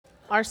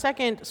Our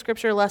second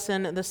scripture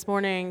lesson this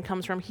morning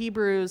comes from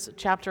Hebrews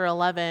chapter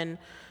 11,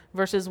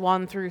 verses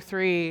 1 through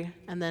 3,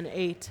 and then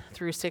 8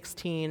 through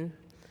 16.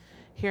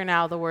 Hear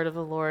now the word of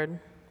the Lord.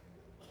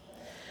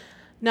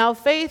 Now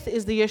faith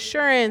is the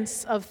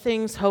assurance of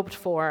things hoped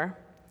for,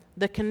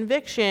 the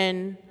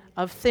conviction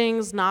of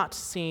things not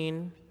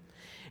seen.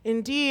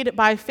 Indeed,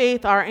 by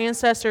faith our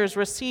ancestors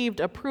received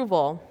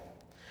approval.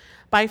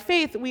 By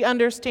faith we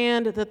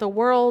understand that the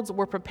worlds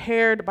were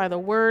prepared by the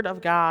word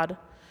of God,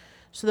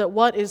 so that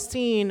what is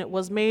seen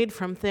was made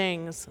from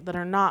things that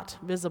are not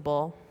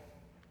visible.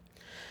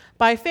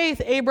 By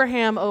faith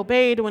Abraham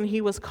obeyed when he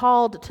was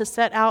called to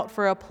set out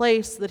for a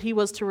place that he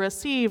was to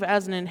receive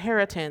as an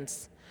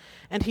inheritance,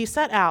 and he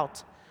set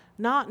out,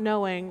 not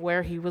knowing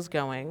where he was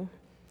going.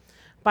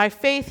 By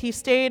faith he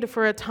stayed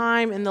for a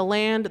time in the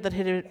land that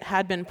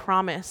had been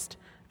promised,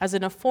 as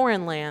in a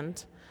foreign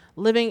land,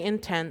 living in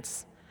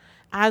tents,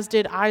 as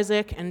did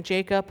Isaac and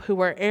Jacob, who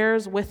were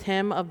heirs with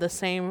him of the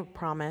same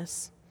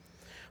promise.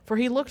 For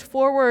he looked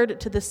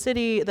forward to the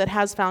city that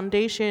has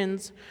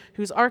foundations,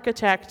 whose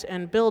architect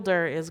and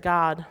builder is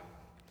God.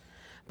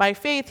 By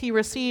faith he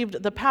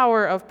received the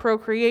power of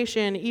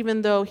procreation,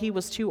 even though he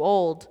was too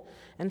old,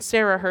 and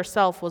Sarah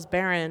herself was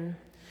barren,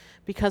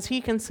 because he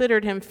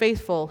considered him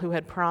faithful who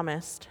had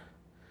promised.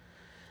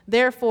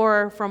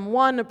 Therefore, from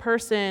one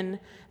person,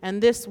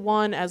 and this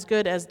one as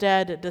good as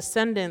dead,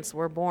 descendants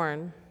were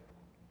born,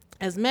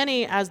 as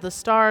many as the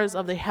stars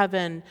of the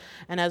heaven,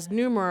 and as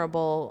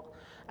numerable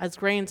as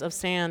grains of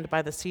sand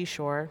by the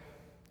seashore.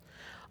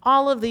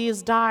 All of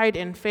these died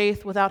in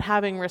faith without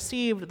having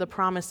received the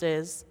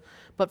promises,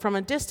 but from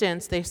a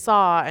distance they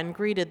saw and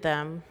greeted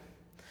them.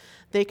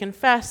 They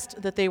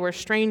confessed that they were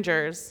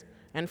strangers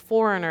and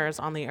foreigners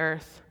on the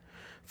earth.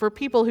 For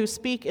people who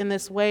speak in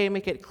this way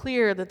make it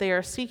clear that they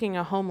are seeking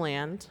a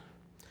homeland.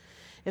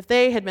 If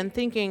they had been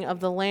thinking of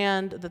the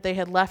land that they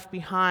had left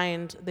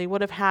behind, they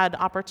would have had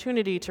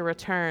opportunity to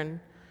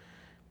return.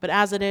 But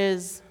as it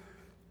is,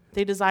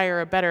 they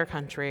desire a better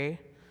country,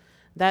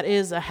 that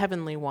is a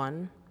heavenly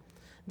one.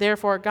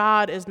 Therefore,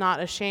 God is not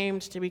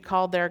ashamed to be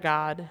called their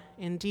God.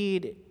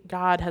 Indeed,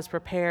 God has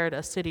prepared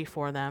a city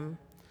for them.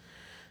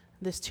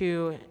 This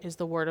too is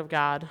the word of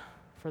God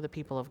for the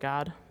people of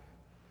God.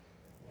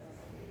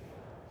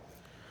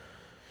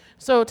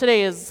 So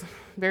today is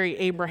very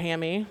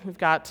Abraham-y. We've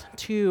got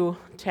two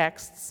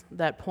texts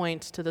that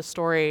point to the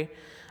story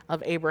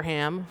of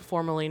Abraham,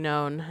 formerly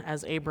known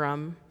as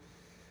Abram.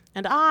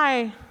 And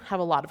I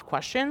have a lot of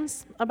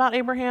questions about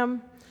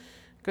Abraham.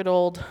 Good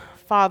old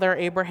Father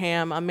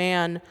Abraham, a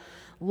man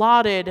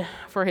lauded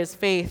for his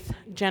faith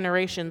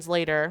generations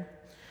later.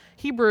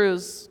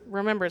 Hebrews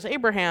remembers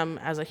Abraham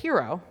as a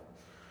hero,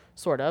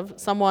 sort of,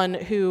 someone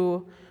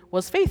who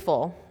was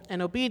faithful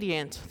and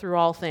obedient through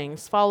all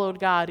things, followed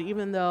God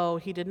even though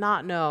he did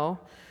not know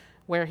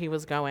where he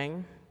was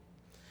going.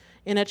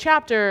 In a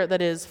chapter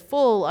that is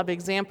full of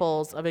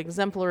examples of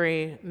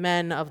exemplary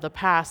men of the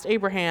past,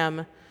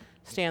 Abraham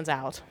stands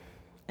out.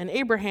 And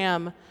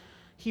Abraham,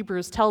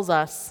 Hebrews tells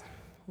us,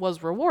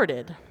 was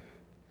rewarded.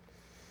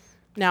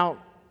 Now,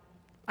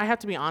 I have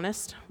to be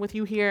honest with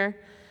you here.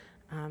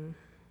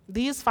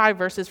 These 5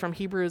 verses from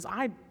Hebrews,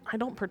 I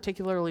don't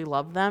particularly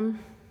love them.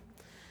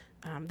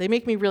 They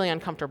make me really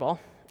uncomfortable.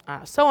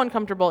 So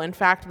uncomfortable, in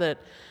fact, that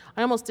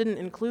I almost didn't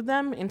include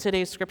them in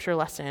today's scripture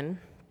lesson.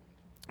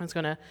 I was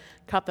going to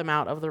cut them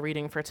out of the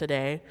reading for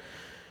today.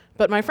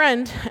 But my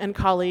friend and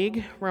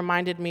colleague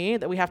reminded me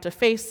that we have to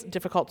face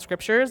difficult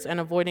scriptures, and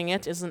avoiding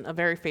it isn't a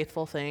very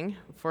faithful thing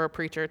for a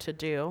preacher to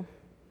do.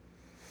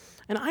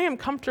 And I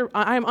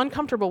am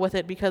uncomfortable with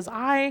it because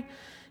I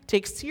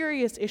take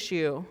serious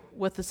issue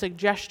with the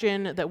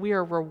suggestion that we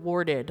are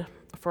rewarded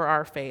for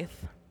our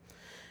faith.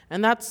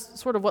 And that's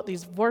sort of what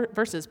these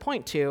verses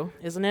point to,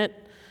 isn't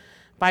it?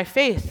 By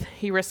faith,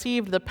 he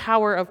received the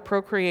power of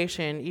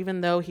procreation,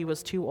 even though he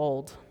was too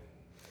old.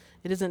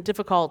 It isn't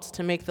difficult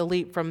to make the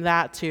leap from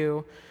that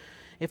to,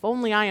 if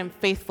only I am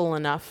faithful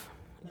enough,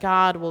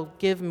 God will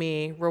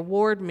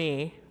reward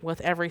me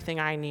with everything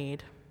I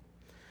need.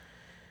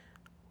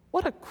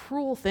 What a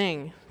cruel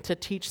thing to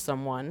teach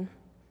someone.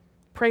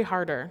 Pray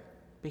harder,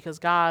 because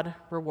God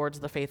rewards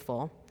the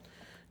faithful.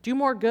 Do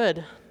more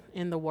good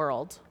in the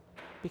world,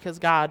 because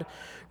God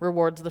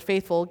rewards the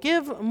faithful.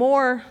 Give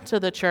more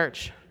to the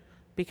church,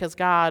 because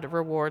God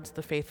rewards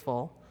the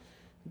faithful.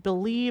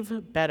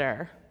 Believe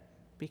better,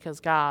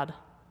 because God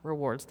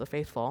rewards the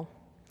faithful.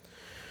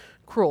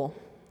 Cruel,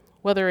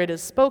 whether it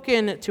is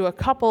spoken to a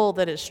couple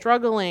that is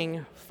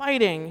struggling,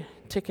 fighting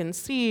to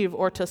conceive,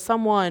 or to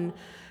someone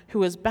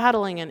who is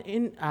battling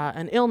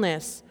an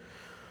illness,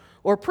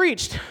 or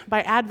preached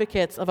by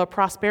advocates of a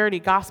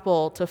prosperity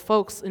gospel to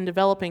folks in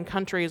developing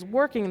countries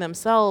working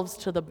themselves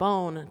to the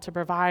bone to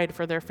provide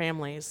for their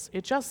families.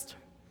 It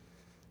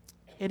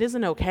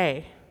isn't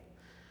okay.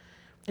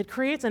 It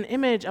creates an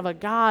image of a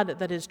God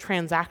that is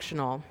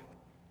transactional,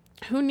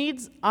 who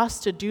needs us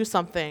to do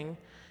something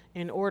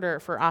in order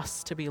for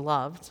us to be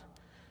loved.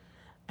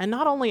 And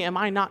not only am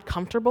I not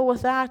comfortable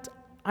with that,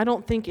 I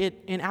don't think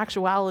it in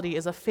actuality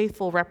is a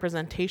faithful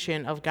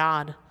representation of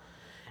God.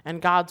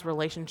 and God's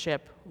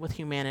relationship with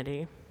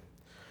humanity.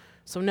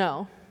 So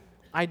no,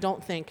 I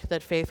don't think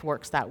that faith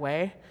works that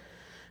way.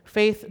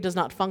 Faith does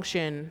not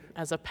function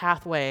as a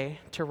pathway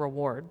to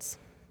rewards.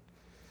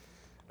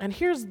 And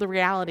here's the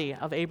reality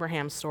of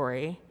Abraham's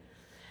story.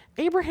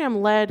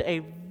 Abraham led a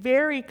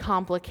very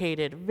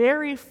complicated,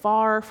 very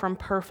far from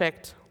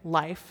perfect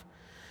life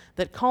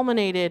that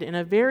culminated in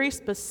a very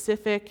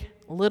specific,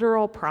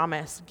 literal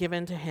promise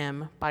given to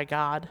him by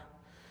God.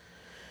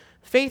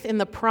 Faith in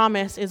the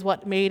promise is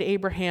what made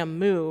Abraham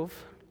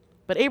move,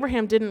 but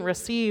Abraham didn't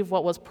receive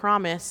what was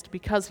promised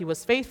because he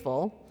was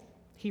faithful.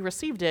 He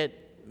received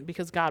it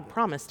because God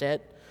promised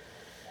it.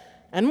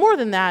 And more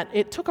than that,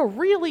 it took a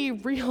really,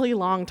 really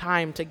long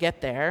time to get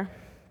there.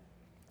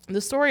 The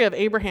story of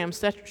Abraham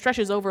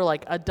stretches over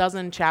like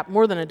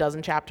more than a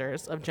dozen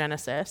chapters of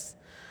Genesis.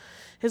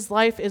 His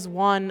life is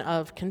one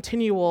of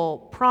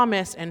continual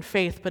promise and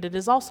faith, but it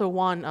is also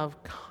one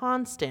of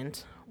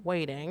constant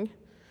waiting.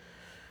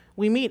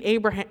 We meet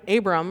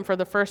Abram for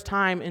the first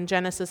time in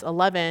Genesis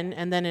 11,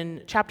 and then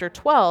in chapter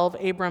 12,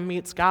 Abram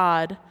meets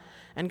God,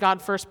 and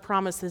God first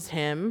promises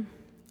him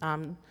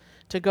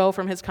to go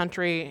from his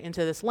country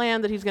into this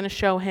land that he's going to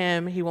show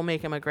him. He will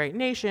make him a great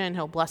nation.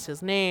 He'll bless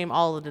his name.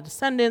 All of the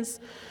descendants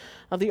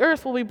of the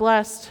earth will be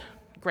blessed.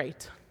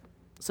 Great.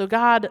 So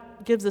God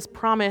gives this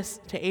promise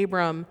to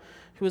Abram,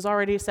 who is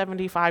already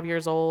 75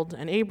 years old,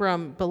 and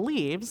Abram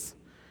believes,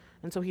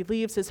 and so he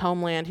leaves his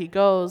homeland. He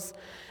goes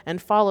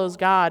and follows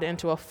God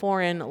into a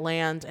foreign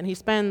land, and he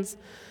spends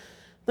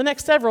the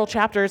next several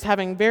chapters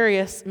having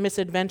various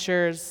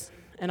misadventures,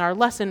 and our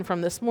lesson from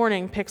this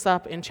morning picks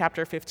up in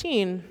chapter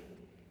 15.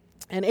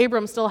 And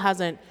Abram still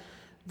hasn't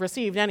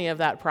received any of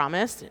that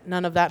promise.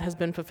 None of that has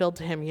been fulfilled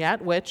to him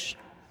yet, which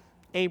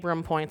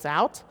Abram points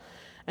out.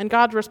 And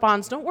God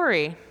responds, "Don't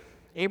worry,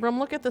 Abram,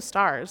 look at the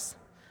stars.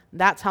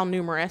 That's how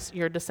numerous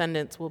your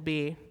descendants will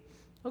be."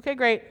 Okay,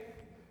 great.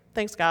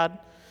 Thanks, God.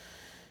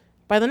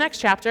 By the next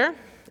chapter,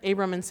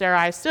 Abram and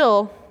Sarai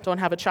still don't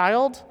have a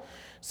child.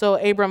 So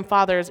Abram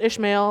fathers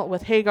Ishmael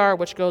with Hagar,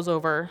 which goes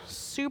over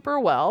super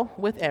well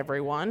with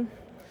everyone.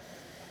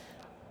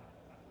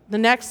 The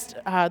next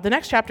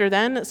chapter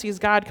then sees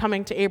God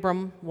coming to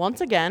Abram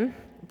once again,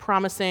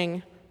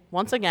 promising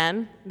once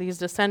again these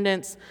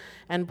descendants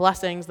and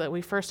blessings that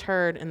we first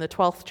heard in the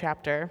 12th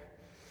chapter.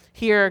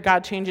 Here,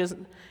 God changes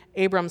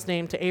Abram's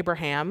name to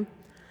Abraham.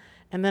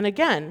 And then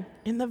again,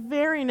 in the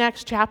very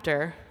next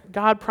chapter,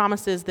 God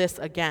promises this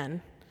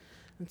again.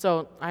 And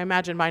so I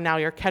imagine by now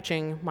you're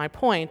catching my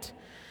point.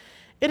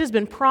 It has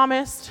been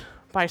promised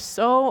by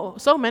so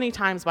many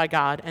times by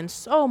God, and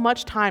so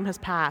much time has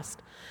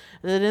passed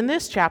that in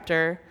this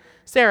chapter,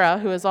 Sarah,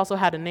 who has also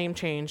had a name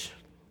change,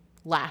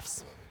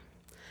 laughs.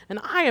 And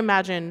I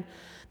imagine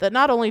that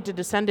not only do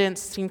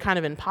descendants seem kind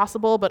of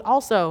impossible, but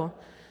also,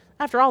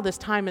 after all this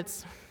time,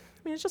 it's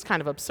just kind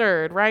of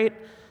absurd, right?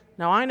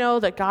 Now, I know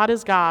that God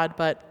is God,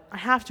 but I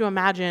have to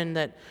imagine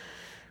that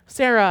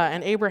Sarah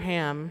and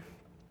Abraham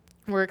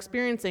were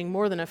experiencing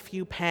more than a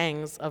few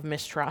pangs of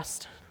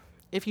mistrust.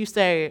 If you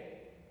say,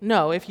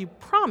 no, if you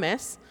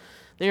promise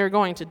that you're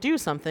going to do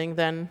something,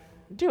 then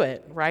do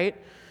it, right?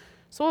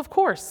 So of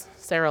course,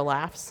 Sarah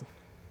laughs.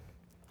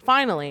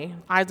 Finally,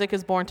 Isaac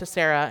is born to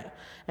Sarah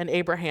and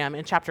Abraham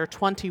in chapter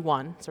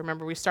 21. So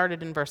remember, we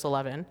started in verse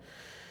 11.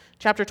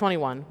 Chapter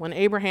 21, when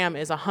Abraham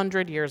is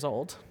 100 years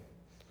old.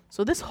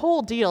 So this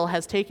whole deal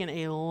has taken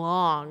a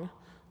long,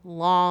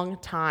 long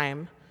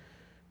time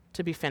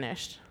to be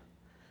finished,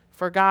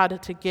 for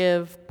God to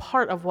give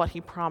part of what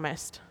he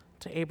promised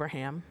to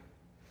Abraham.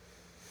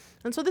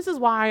 And so this is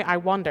why I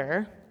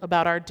wonder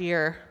about our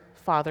dear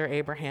father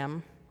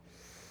Abraham.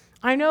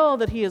 I know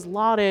that he is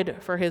lauded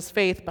for his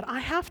faith, but I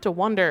have to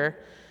wonder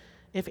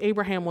if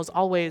Abraham was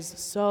always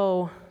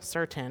so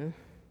certain.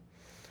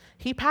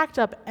 He packed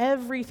up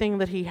everything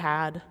that he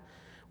had,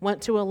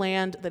 went to a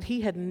land that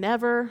he had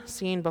never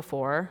seen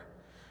before,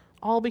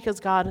 all because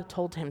God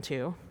told him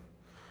to,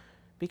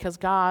 because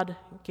God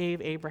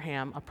gave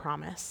Abraham a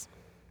promise.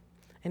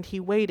 And he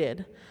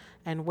waited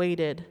and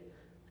waited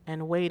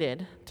and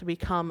waited to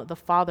become the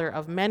father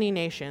of many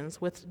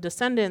nations with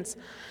descendants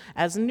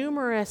as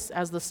numerous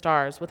as the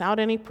stars, without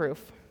any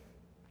proof,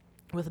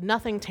 with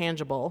nothing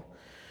tangible,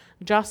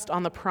 just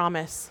on the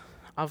promise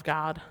of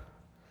God.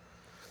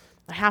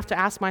 I have to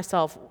ask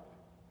myself,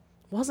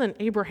 wasn't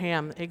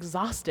Abraham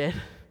exhausted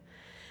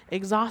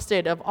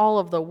of all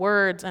of the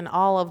words and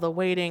all of the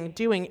waiting,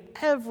 doing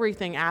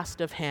everything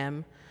asked of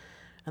him,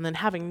 and then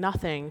having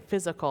nothing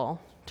physical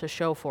to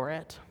show for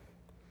it?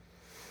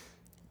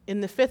 In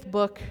the 5th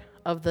book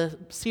of the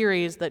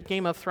series that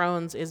Game of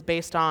Thrones is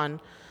based on,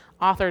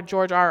 author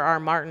George R.R.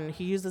 Martin,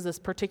 he uses this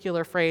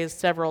particular phrase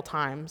several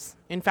times.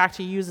 In fact,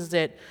 he uses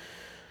it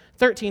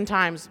 13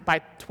 times by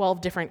 12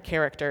 different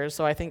characters,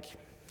 so I think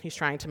he's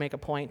trying to make a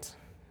point.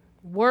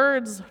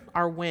 Words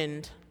are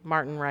wind,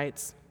 Martin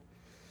writes.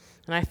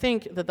 And I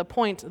think that the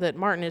point that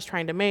Martin is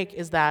trying to make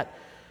is that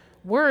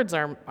words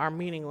are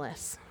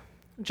meaningless.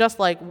 Just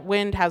like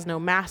wind has no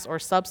mass or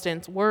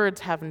substance,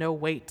 words have no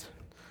weight.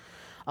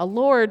 A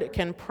lord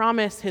can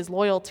promise his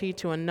loyalty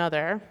to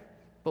another,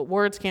 but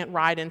words can't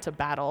ride into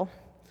battle.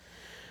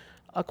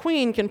 A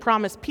queen can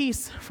promise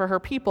peace for her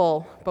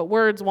people, but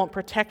words won't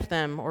protect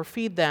them or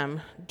feed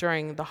them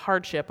during the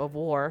hardship of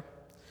war.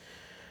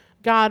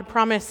 God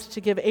promised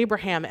to give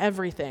Abraham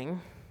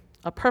everything,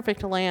 a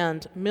perfect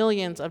land,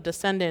 millions of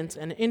descendants,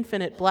 and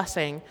infinite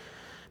blessing.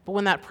 But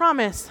when that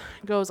promise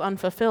goes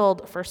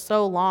unfulfilled for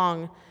so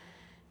long,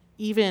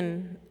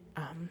 even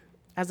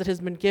as it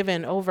has been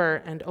given over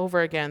and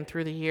over again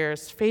through the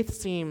years, faith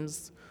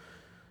seems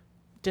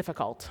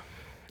difficult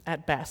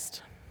at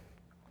best.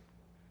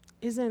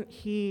 Isn't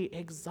he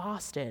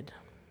exhausted?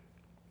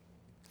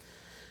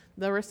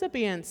 The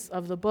recipients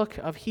of the book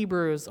of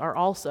Hebrews are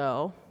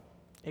also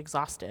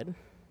exhausted.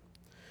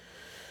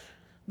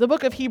 The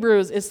book of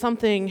Hebrews is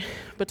something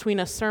between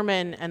a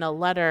sermon and a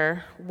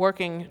letter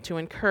working to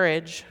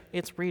encourage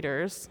its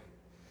readers.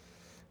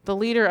 The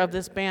leader of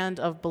this band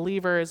of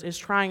believers is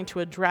trying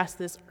to address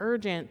this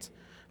urgent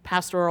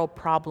pastoral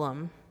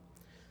problem.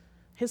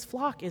 His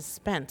flock is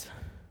spent.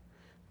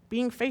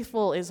 Being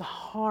faithful is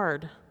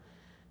hard.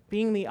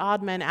 Being the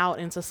odd man out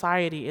in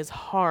society is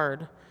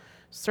hard.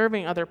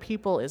 Serving other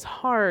people is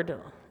hard.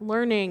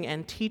 Learning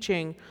and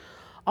teaching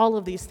all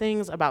of these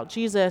things about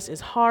Jesus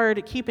is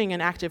hard. Keeping an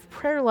active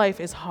prayer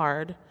life is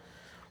hard.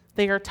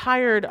 They are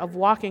tired of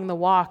walking the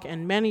walk,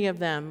 and many of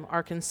them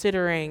are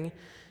considering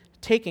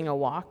taking a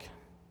walk,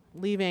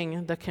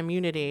 leaving the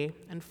community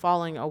and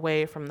falling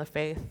away from the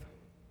faith.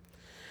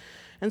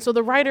 And so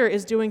the writer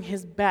is doing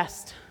his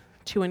best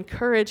to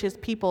encourage his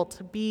people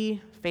to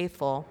be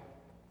faithful.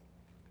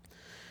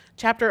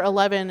 Chapter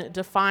 11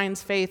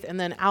 defines faith and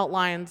then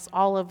outlines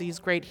all of these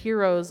great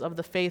heroes of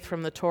the faith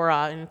from the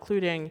Torah,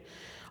 including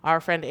our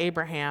friend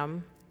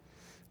Abraham.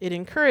 It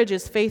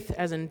encourages faith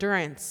as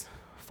endurance,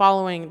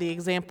 following the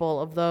example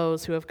of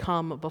those who have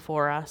come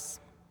before us.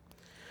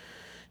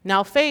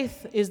 Now,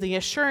 faith is the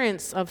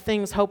assurance of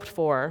things hoped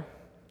for,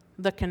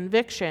 the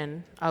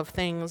conviction of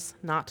things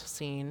not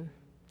seen.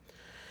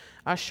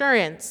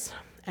 Assurance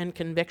and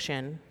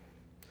conviction.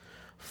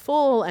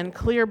 Full and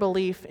clear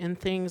belief in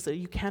things that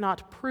you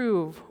cannot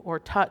prove or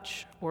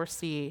touch or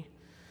see.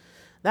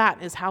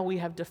 That is how we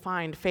have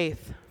defined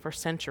faith for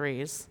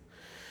centuries,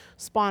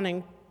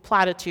 spawning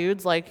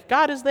platitudes like,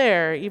 God is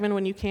there even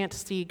when you can't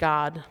see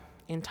God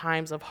in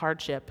times of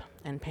hardship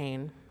and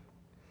pain.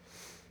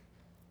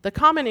 The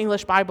Common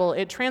English Bible,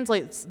 it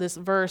translates this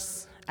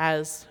verse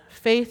as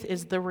faith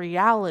is the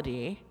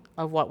reality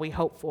of what we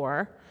hope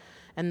for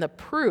and the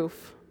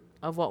proof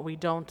of what we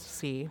don't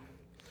see,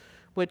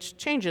 which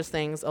changes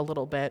things a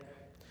little bit.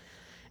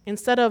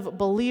 Instead of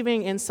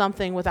believing in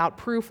something without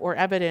proof or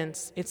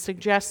evidence, it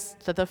suggests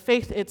that the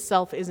faith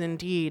itself is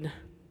indeed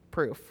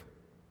proof,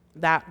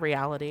 that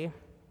reality.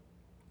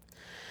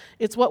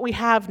 It's what we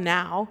have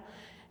now,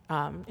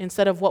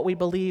 instead of what we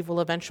believe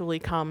will eventually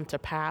come to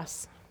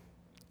pass.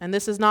 And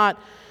this is not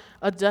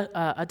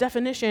a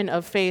definition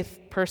of faith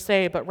per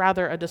se, but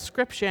rather a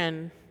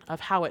description of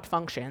how it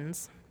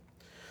functions.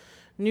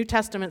 New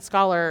Testament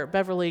scholar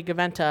Beverly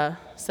Gaventa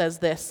says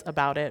this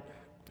about it.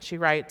 She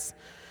writes,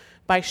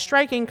 by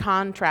striking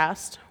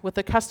contrast with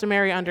the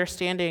customary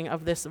understanding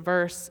of this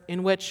verse,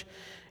 in which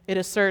it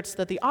asserts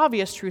that the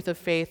obvious truth of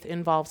faith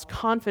involves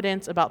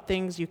confidence about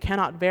things you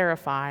cannot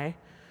verify,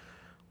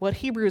 what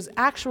Hebrews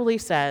actually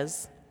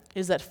says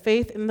is that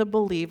faith in the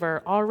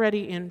believer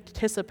already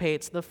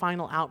anticipates the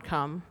final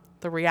outcome,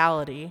 the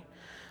reality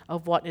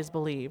of what is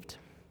believed.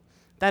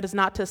 That is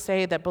not to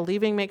say that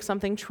believing makes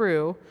something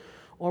true,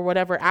 or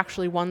whatever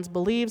actually one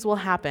believes will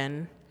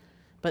happen,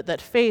 but that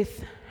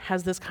faith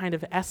has this kind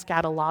of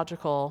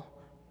eschatological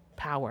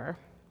power.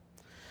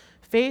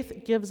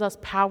 Faith gives us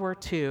power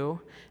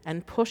to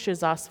and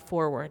pushes us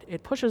forward.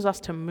 It pushes us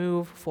to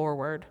move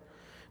forward,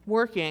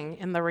 working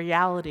in the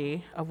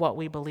reality of what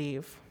we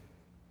believe.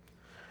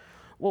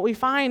 What we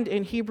find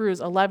in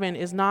Hebrews 11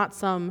 is not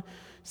some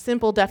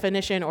simple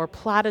definition or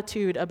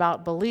platitude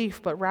about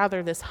belief, but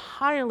rather this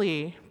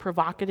highly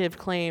provocative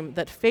claim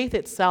that faith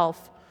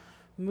itself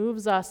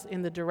moves us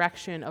in the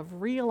direction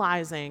of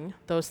realizing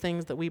those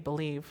things that we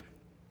believe,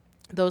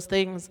 those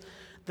things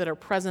that are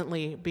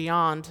presently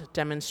beyond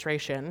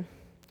demonstration.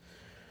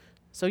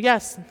 So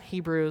yes,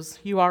 Hebrews,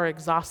 you are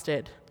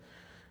exhausted,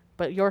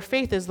 but your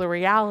faith is the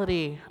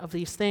reality of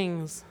these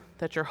things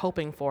that you're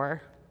hoping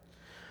for.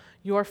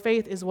 Your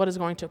faith is what is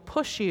going to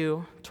push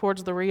you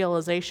towards the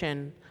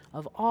realization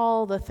of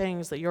all the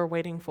things that you're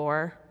waiting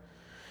for.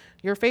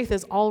 Your faith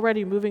is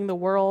already moving the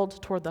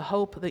world toward the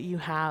hope that you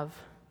have.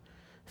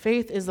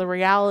 Faith is the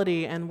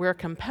reality, and we're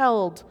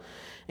compelled,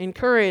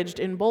 encouraged,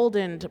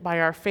 emboldened by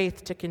our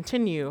faith to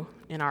continue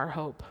in our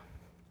hope.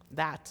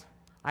 That,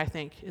 I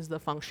think, is the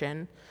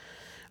function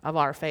of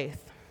our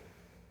faith.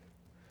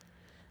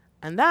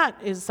 And that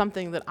is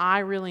something that I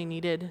really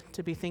needed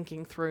to be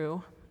thinking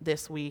through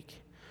this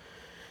week.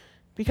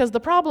 Because the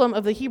problem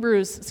of the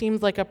Hebrews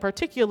seems like a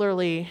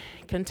particularly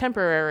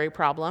contemporary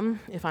problem,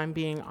 if I'm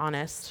being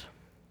honest.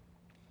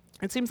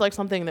 It seems like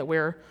something that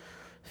we're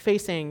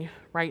facing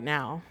right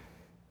now.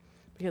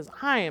 Because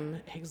I am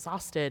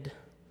exhausted,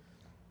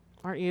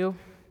 aren't you?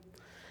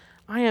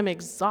 I am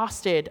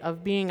exhausted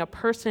of being a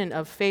person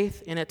of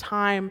faith in a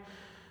time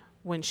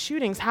when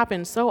shootings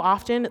happen so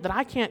often that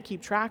I can't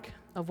keep track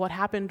of what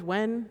happened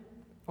when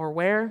or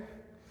where.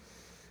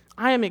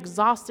 I am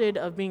exhausted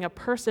of being a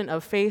person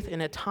of faith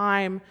in a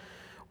time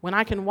when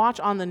I can watch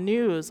on the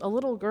news a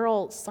little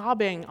girl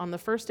sobbing on the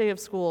first day of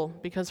school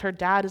because her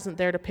dad isn't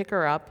there to pick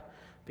her up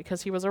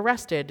because he was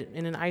arrested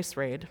in an ICE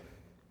raid.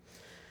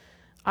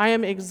 I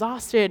am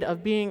exhausted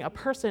of being a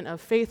person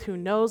of faith who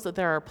knows that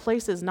there are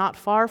places not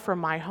far from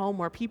my home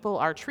where people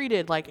are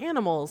treated like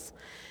animals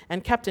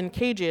and kept in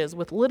cages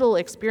with little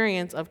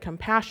experience of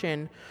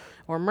compassion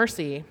or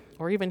mercy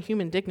or even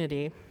human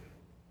dignity.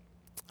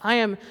 I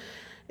am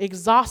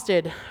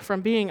exhausted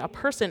from being a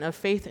person of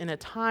faith in a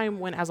time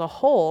when, as a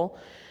whole,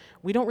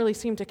 we don't really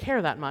seem to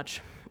care that much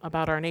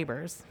about our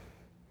neighbors.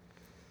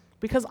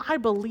 Because I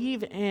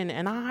believe in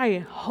and I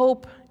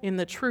hope in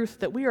the truth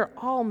that we are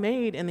all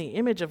made in the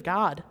image of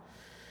God.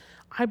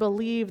 I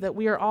believe that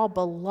we are all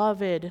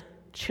beloved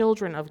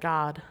children of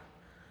God.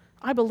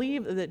 I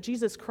believe that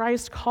Jesus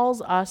Christ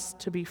calls us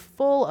to be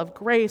full of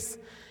grace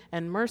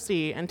and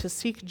mercy and to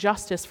seek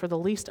justice for the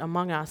least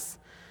among us.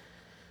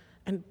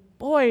 And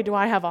boy, do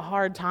I have a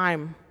hard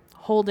time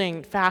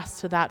holding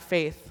fast to that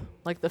faith,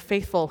 like the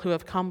faithful who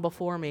have come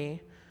before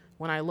me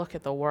when I look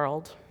at the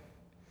world.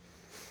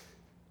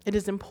 It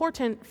is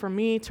important for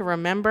me to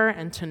remember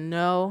and to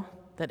know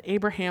that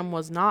Abraham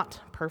was not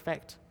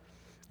perfect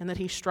and that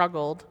he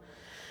struggled.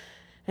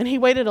 And he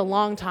waited a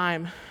long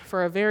time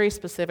for a very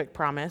specific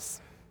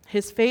promise.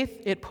 His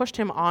faith, it pushed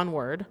him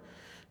onward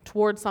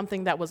towards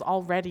something that was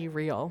already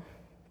real.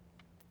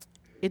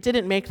 It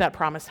didn't make that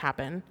promise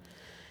happen.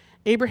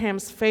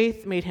 Abraham's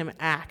faith made him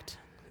act,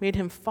 made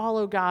him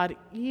follow God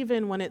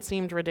even when it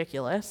seemed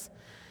ridiculous.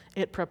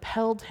 It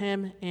propelled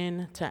him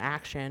into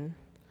action.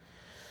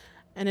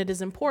 And it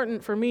is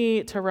important for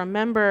me to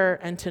remember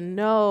and to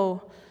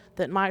know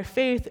that my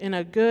faith in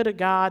a good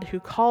God who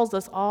calls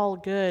us all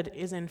good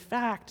is in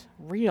fact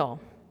real.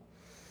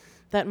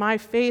 That my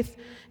faith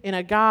in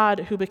a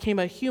God who became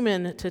a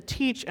human to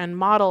teach and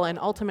model and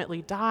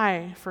ultimately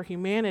die for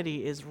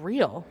humanity is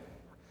real.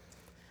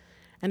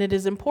 And it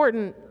is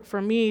important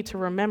for me to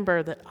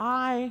remember that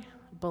I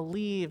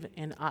believe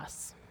in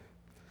us.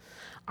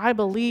 I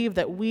believe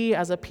that we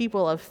as a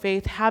people of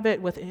faith have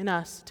it within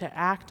us to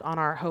act on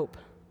our hope,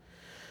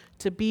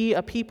 to be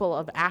a people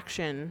of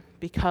action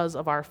because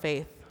of our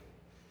faith.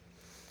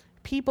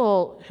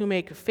 People who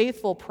make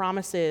faithful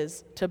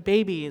promises to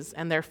babies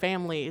and their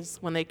families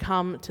when they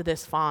come to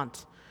this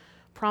font,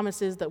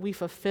 promises that we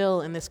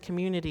fulfill in this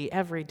community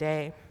every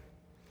day.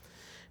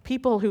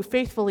 People who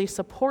faithfully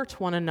support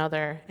one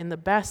another in the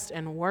best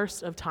and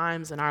worst of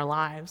times in our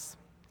lives.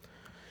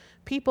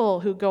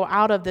 People who go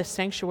out of this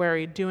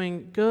sanctuary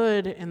doing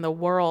good in the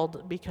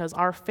world because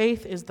our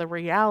faith is the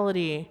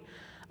reality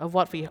of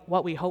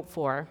what we hope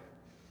for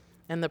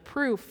and the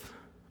proof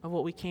of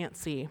what we can't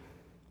see.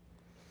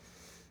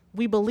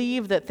 We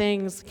believe that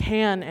things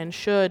can and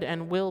should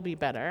and will be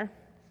better.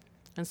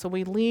 And so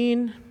we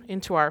lean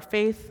into our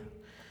faith,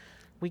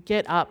 we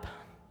get up,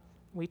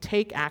 we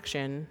take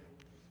action,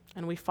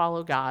 and we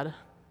follow God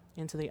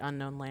into the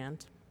unknown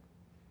land.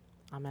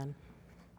 Amen.